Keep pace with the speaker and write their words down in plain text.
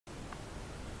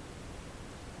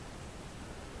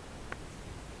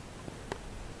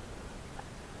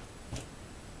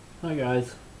Hi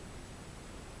guys,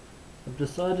 I've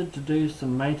decided to do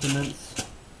some maintenance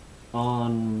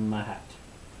on my hat.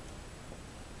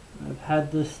 I've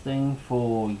had this thing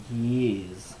for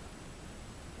years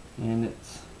and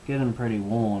it's getting pretty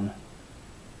worn.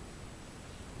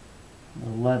 The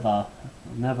leather,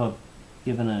 I've never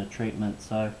given it a treatment,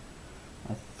 so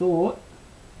I thought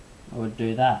I would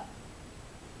do that.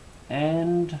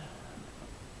 And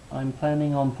I'm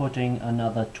planning on putting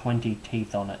another 20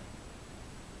 teeth on it.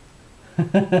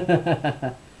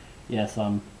 Yes,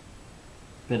 I'm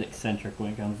a bit eccentric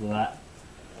when it comes to that.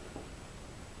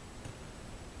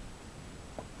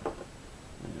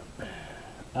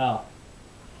 Oh,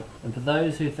 and for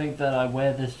those who think that I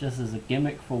wear this just as a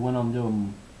gimmick for when I'm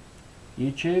doing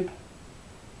YouTube,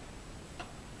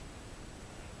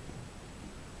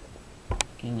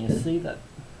 can you see that?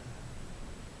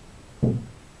 You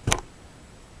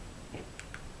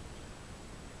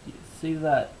see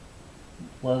that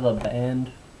leather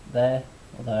band there?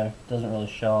 Although it doesn't really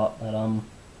show up, but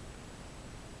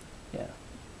yeah,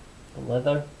 the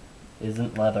leather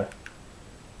isn't leather.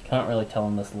 Can't really tell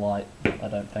in this light, I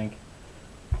don't think.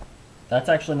 That's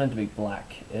actually meant to be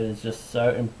black. It is just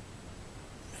so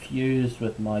infused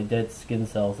with my dead skin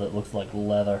cells that it looks like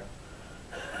leather.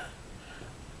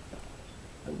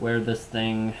 I wear this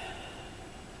thing,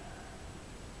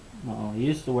 well, I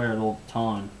used to wear it all the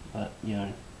time, but you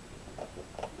know,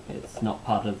 it's not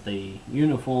part of the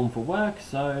uniform for work,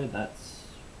 so that's,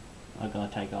 I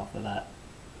gotta take off of that.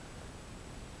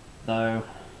 Though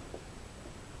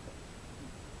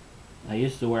I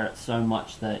used to wear it so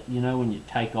much that, you know, when you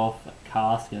take off a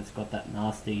cask and it's got that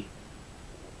nasty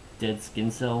dead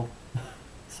skin cell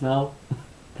smell,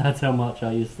 that's how much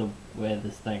I used to wear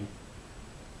this thing.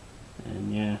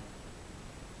 And yeah,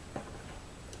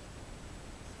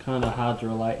 it's kind of hard to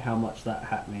relate how much that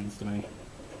hat means to me.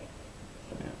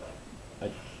 Yeah.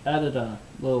 I added a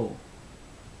little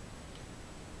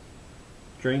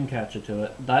dream catcher to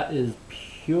it. That is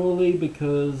purely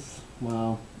because,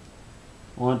 well,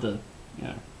 I wanted to, you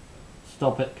know,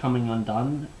 stop it coming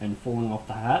undone and falling off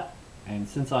the hat, and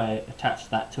since I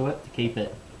attached that to it to keep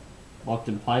it locked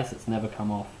in place, it's never come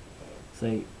off.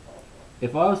 See,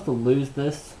 if I was to lose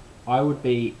this, I would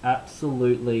be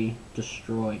absolutely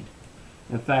destroyed.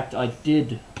 In fact, I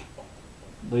did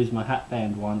lose my hat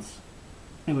band once.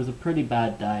 It was a pretty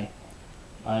bad day.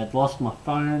 I had lost my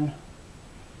phone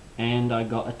and I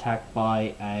got attacked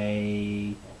by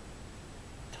a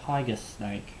tiger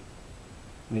snake,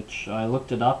 which I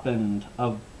looked it up, and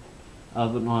I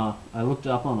looked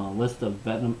it up on a list of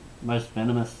most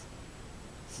venomous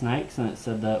snakes, and it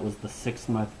said that it was the 6th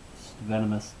most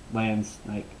venomous land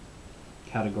snake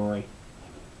category.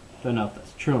 Don't know if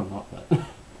that's true or not, but it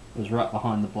was right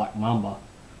behind the black mamba.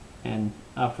 And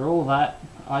after all that,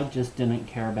 I just didn't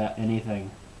care about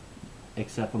anything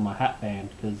except for my hat band,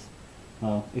 because,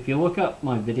 well, if you look up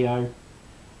my video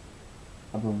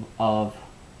of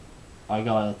I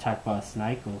got attacked by a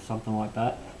snake or something like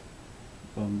that,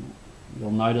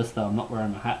 you'll notice that I'm not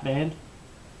wearing my hat band.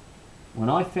 When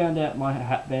I found out my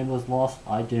hat band was lost,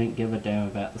 I didn't give a damn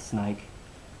about the snake.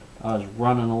 I was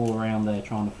running all around there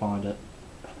trying to find it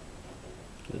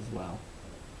as well.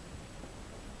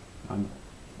 I'm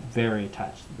very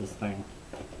attached to this thing.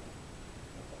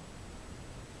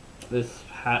 This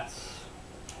hat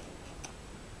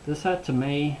to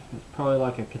me is probably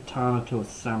like a katana to a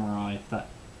samurai, if that,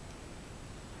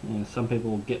 you know, some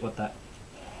people will get what that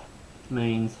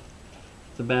means.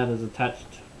 It's about as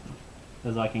attached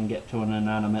as I can get to an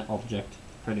inanimate object,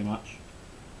 pretty much.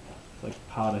 It's like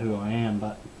part of who I am,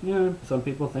 but, you know, some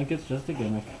people think it's just a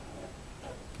gimmick.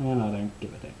 And I don't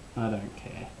give a damn. I don't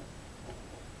care.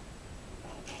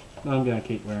 I'm gonna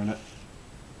keep wearing it.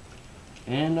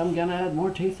 And I'm gonna add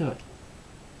more teeth to it.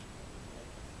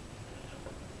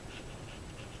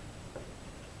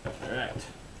 Alright.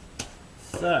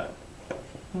 So.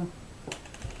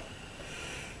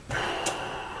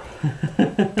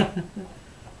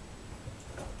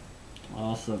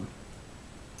 Awesome.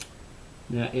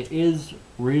 Now it is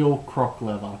real croc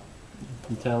leather. You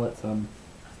can tell it's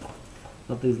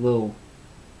got these little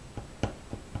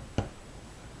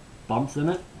bumps in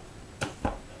it,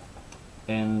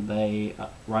 and they are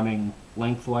running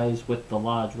lengthways with the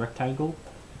large rectangle,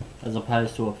 as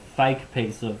opposed to a fake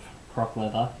piece of croc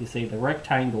leather. You see the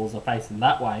rectangles are facing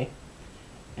that way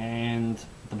and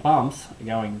the bumps are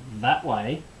going that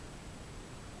way,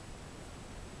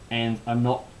 and are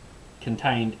not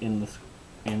contained in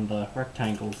the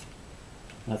rectangles.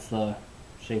 That's the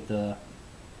shape of the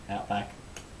Outback.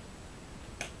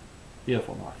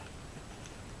 Beautiful knife.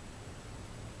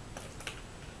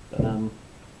 But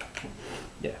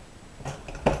yeah.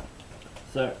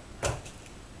 So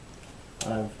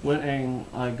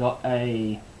I got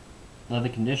a leather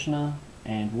conditioner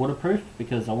and waterproof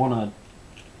because I wanna,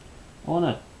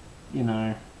 you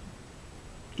know,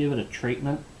 give it a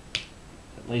treatment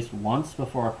at least once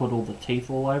before I put all the teeth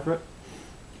all over it.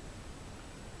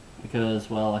 Because,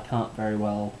 well, I can't very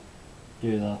well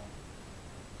do the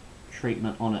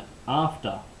treatment on it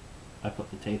after I put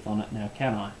the teeth on it now,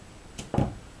 can I?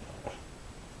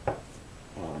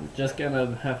 I'm just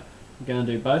gonna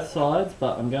do both sides,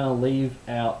 but I'm gonna leave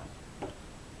out.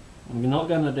 I'm not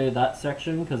gonna do that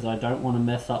section because I don't want to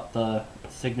mess up the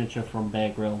signature from Bear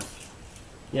Grylls.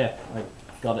 Yeah, I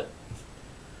got it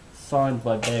signed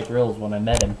by Bear Grylls when I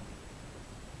met him.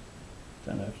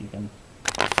 Don't know if you can.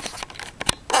 I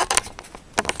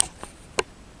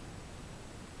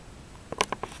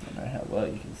don't know how well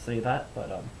you can see that,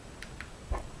 but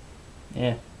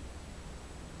yeah.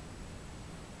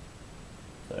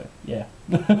 So yeah,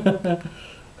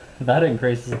 that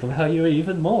increases the value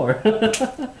even more.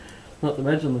 Not to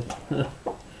mention the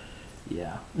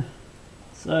yeah.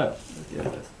 So let's do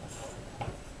this.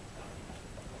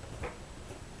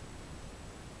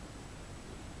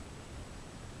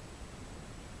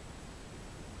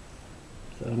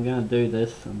 So I'm going to do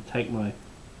this and take my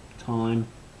time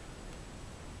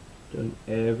doing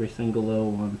every single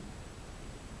little one.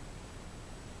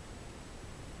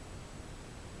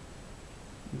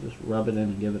 Just rub it in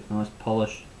and give it a nice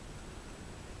polish.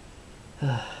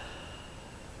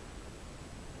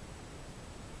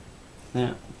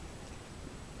 Now,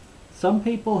 some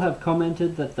people have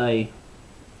commented that they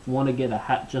want to get a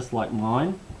hat just like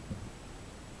mine.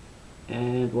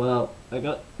 And well,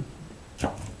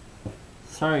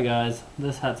 sorry guys,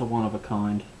 this hat's a one of a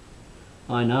kind.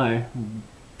 I know,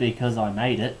 because I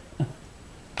made it.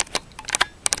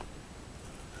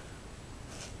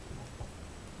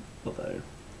 Although,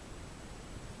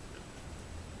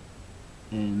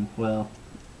 and well,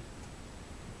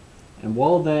 and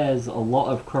while there's a lot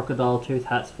of crocodile tooth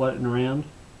hats floating around,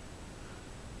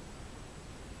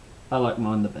 I like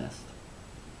mine the best.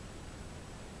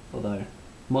 Although,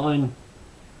 mine,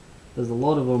 there's a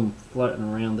lot of them floating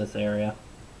around this area.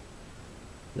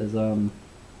 There's a lot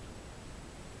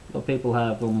of people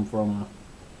have them from a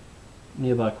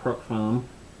nearby croc farm,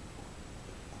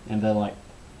 and they're like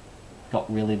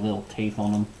got really little teeth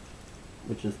on them,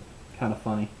 which is kind of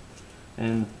funny.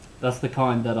 And that's the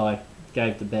kind that I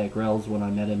gave to Bear Grylls when I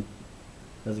met him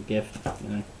as a gift, you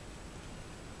know.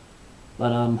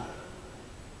 But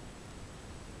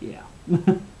yeah,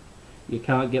 you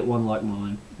can't get one like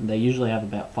mine, and they usually have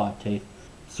about 5 teeth.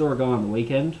 Saw a guy on the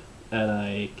weekend at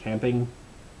a camping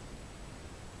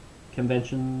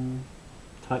convention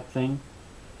type thing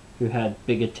who had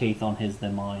bigger teeth on his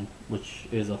than mine, which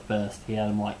is a first. He had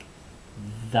them like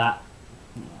that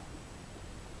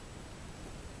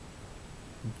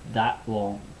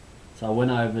long. So I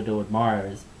went over to admire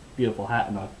his beautiful hat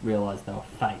and I realised they were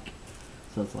fake.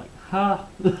 So it's like, ha!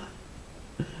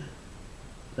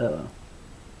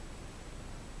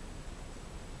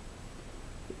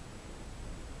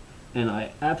 And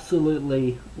I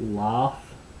absolutely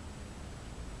laugh.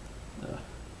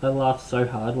 I laugh so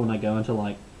hard when I go into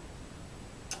like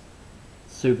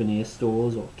souvenir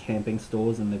stores or camping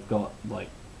stores and they've got like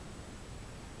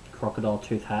crocodile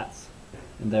tooth hats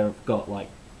and they've got like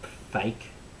fake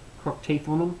croc teeth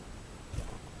on them,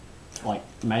 like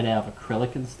made out of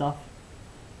acrylic and stuff.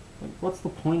 Like, what's the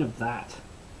point of that?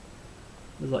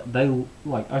 It's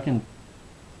like I can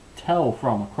tell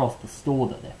from across the store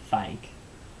that they're fake.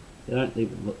 They don't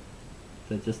even look.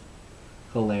 They're just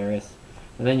hilarious.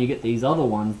 And then you get these other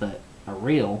ones that are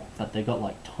real, that they got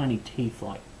like tiny teeth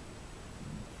like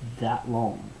that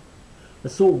long. I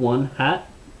saw one hat.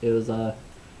 It was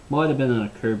might have been an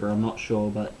Akuba, I'm not sure,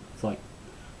 but it's like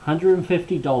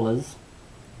 $150,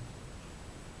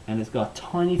 and it's got a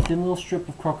tiny thin little strip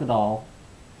of crocodile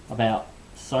about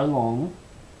so long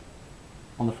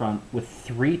on the front with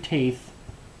 3 teeth,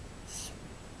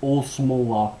 all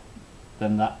smaller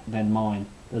than mine.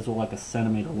 Those are like a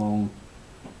centimeter long,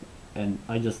 and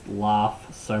I just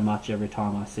laugh so much every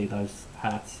time I see those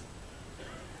hats.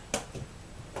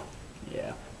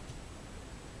 Yeah.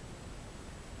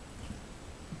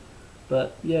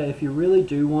 But yeah, if you really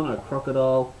do want a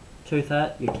crocodile tooth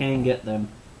hat, you can get them.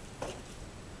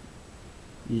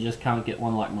 You just can't get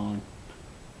one like mine.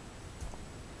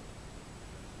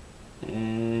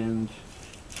 And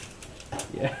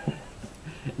yeah,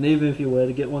 and even if you were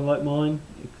to get one like mine,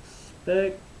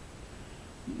 expect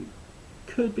you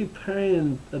could be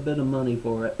paying a bit of money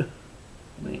for it. I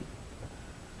mean,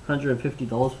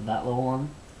 $150 for that little one.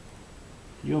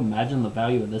 Can you imagine the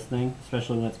value of this thing,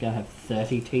 especially when it's going to have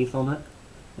 30 teeth on it,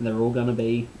 and they're all going to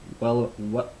be well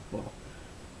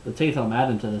The teeth I'm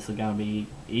adding to this are going to be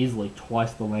easily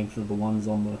twice the length of the ones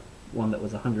on the one that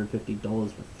was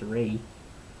 $150 for 3.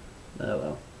 Oh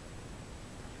well.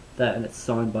 That, and it's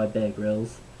signed by Bear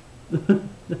Grylls. It's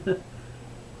a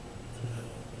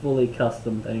fully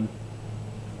custom thing.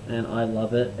 And I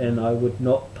love it, and I would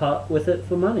not part with it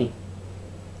for money.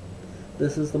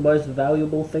 This is the most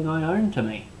valuable thing I own to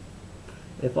me.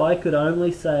 If I could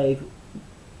only save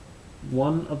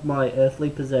one of my earthly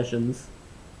possessions,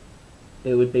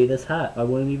 it would be this hat. I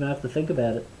wouldn't even have to think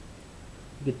about it.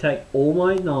 You could take all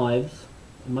my knives,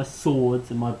 and my swords,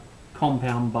 and my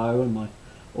compound bow, and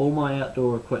all my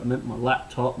outdoor equipment, my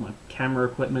laptop, my camera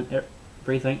equipment,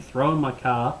 everything, throw in my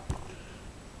car,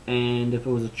 and if it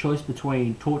was a choice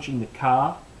between torching the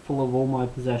car full of all my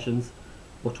possessions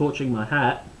or torching my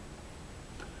hat,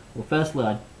 well, firstly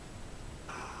I'd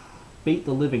beat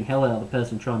the living hell out of the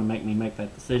person trying to make me make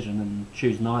that decision and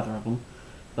choose neither of them.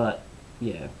 But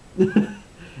yeah,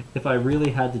 if I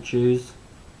really had to choose,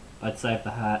 I'd save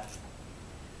the hat.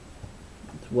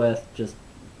 It's worth just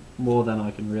more than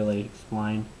I can really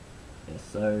explain. Yeah,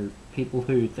 so people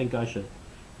who think I should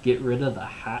get rid of the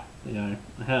hat, you know,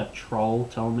 I had a troll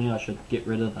tell me I should get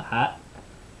rid of the hat.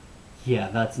 Yeah,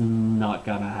 that's not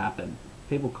gonna happen.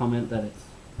 People comment that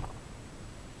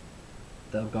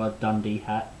they've got a Dundee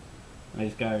hat. I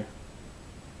just go,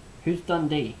 who's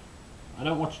Dundee? I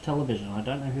don't watch television, I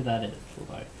don't know who that is.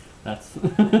 Although, that's...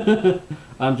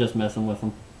 I'm just messing with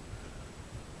them.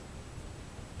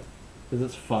 Because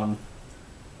it's fun.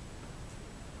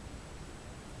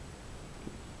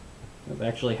 I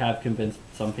actually have convinced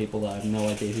some people that I have no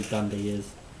idea who Dundee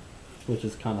is, which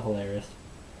is kind of hilarious.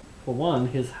 For one,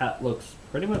 his hat looks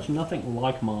pretty much nothing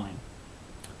like mine.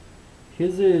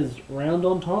 His is round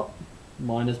on top,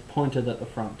 mine is pointed at the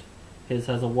front. His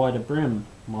has a wider brim,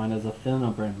 mine has a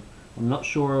thinner brim. I'm not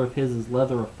sure if his is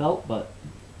leather or felt, but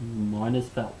mine is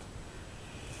felt.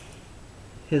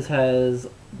 His has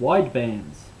wide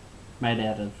bands made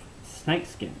out of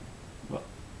snakeskin. Well,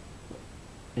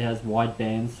 it has wide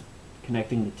bands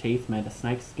connecting the teeth made of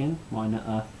snakeskin. Mine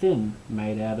are thin,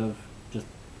 made out of just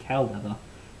cow leather.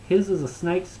 His is a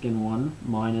snakeskin one,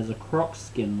 mine is a croc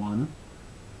skin one.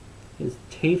 His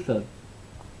teeth are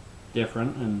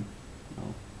different, and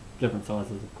well, different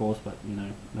sizes of course, but you know,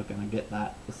 not gonna get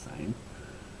that the same.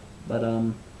 But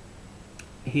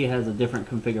he has a different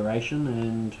configuration,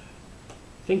 and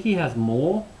I think he has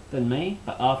more than me,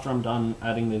 but after I'm done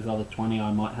adding these other 20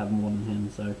 I might have more than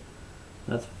him, so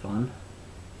that's fun.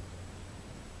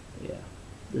 Yeah,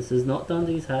 this is not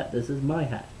Dundee's hat, this is my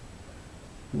hat.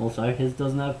 Also, his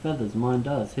doesn't have feathers, mine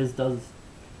does. His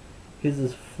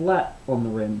is flat on the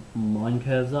rim, mine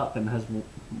curves up and has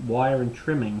wire and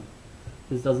trimming.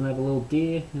 His doesn't have a little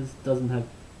deer, his doesn't have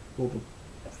all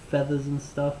the feathers and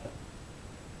stuff.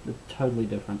 They're totally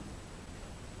different.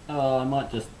 I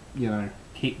might just, you know,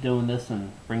 keep doing this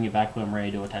and bring you back when I'm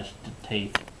ready to attach it to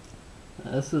teeth.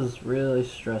 This is really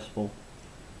stressful,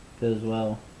 because,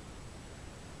 well,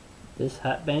 this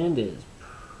hat band is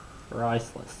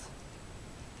priceless.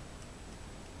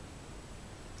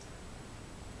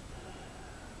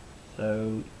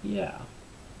 So, yeah.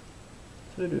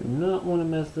 So I do not want to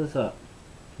mess this up,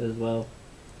 because, well,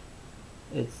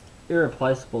 it's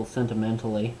irreplaceable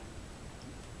sentimentally.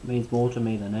 It means more to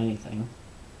me than anything.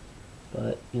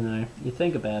 But, you know, you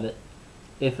think about it.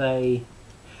 If a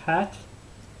hat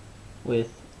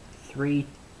with 3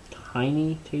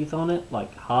 tiny teeth on it,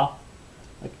 like half,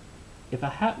 like, if a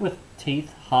hat with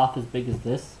teeth half as big as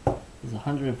this is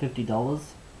 $150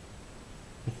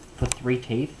 for 3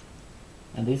 teeth,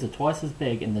 and these are twice as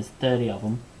big and there's 30 of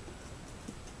them,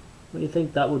 what do you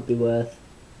think that would be worth?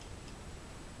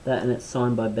 That, and it's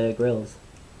signed by Bear Grylls.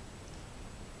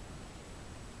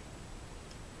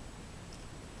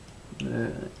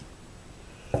 Alright.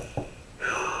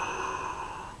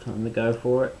 Time to go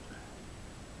for it.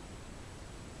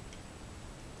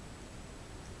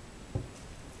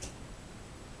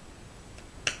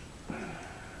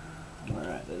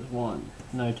 Alright, there's one.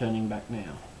 No turning back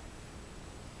now.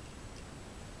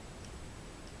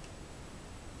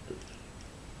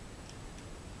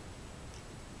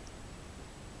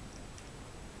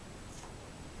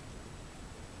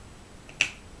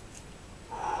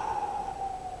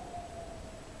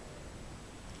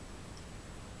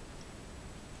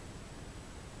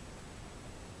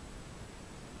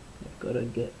 Gotta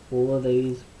get all of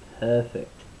these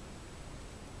perfect.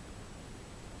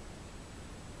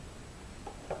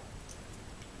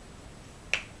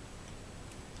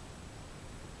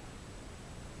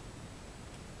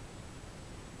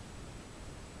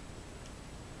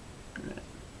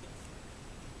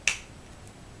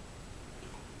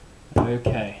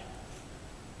 Okay.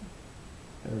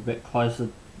 They're a bit closer.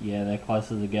 Yeah, they're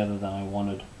closer together than I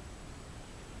wanted.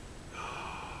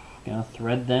 Gonna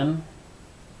thread them.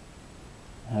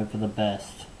 Hope for the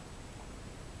best.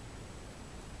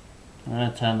 I'm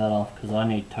gonna turn that off because I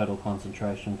need total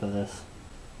concentration for this.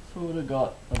 Sort of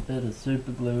got a bit of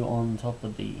super glue on top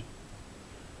of the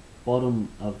bottom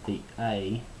of the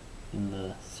A in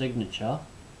the signature.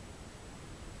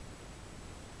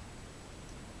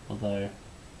 Although,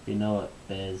 if you know what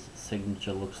Bear's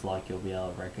signature looks like, you'll be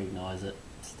able to recognize it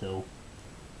still.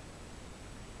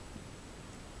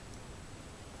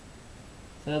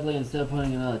 Sadly, instead of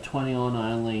putting another 20 on,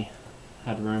 I only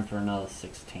had room for another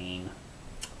 16.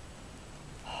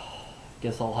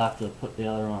 Guess I'll have to put the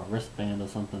other on a wristband or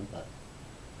something, but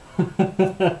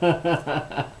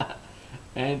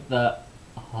ain't that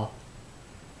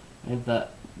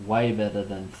way better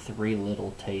than 3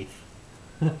 little teeth?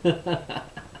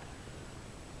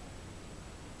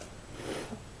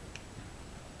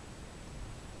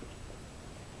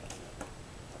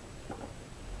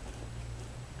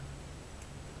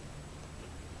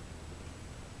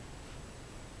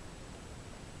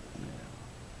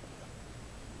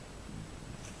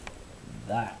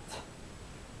 That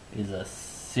is a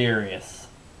serious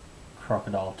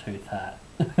crocodile tooth hat.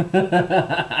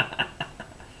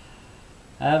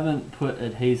 I haven't put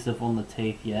adhesive on the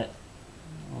teeth yet.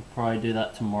 I'll probably do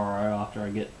that tomorrow after I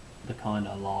get the kind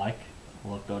I like.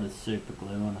 All I've got is super glue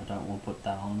and I don't want to put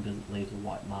that on because it leaves a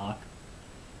white mark.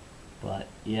 But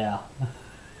yeah.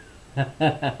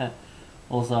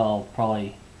 Also, I'll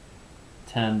probably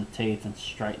turn the teeth and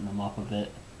straighten them up a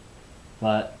bit.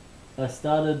 But I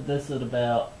started this at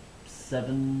about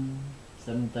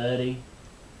 7:30.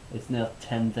 It's now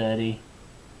 10:30. It's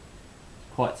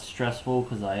quite stressful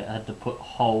because I had to put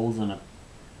holes in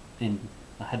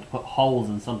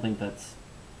something that's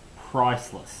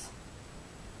priceless.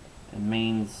 It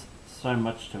means so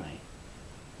much to me.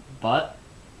 But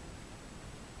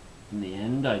in the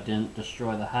end, I didn't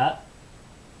destroy the hat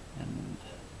and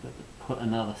put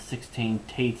another 16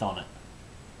 teeth on it.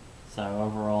 So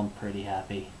overall, I'm pretty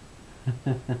happy.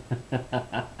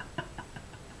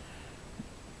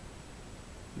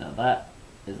 Now that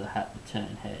is a hat to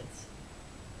turn heads.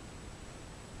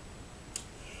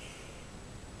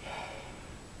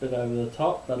 Bit over the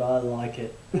top, but I like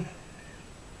it.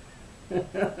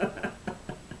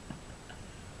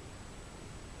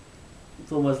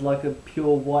 It's almost like a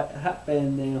pure white hat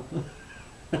band now.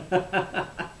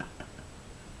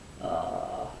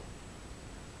 I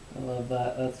love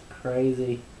that. That's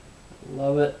crazy.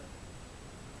 Love it.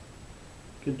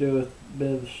 Could do with a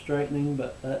bit of straightening,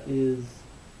 but that is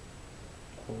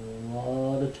a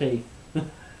lot of teeth.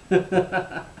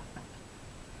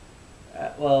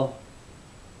 Well,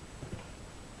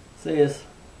 see yous.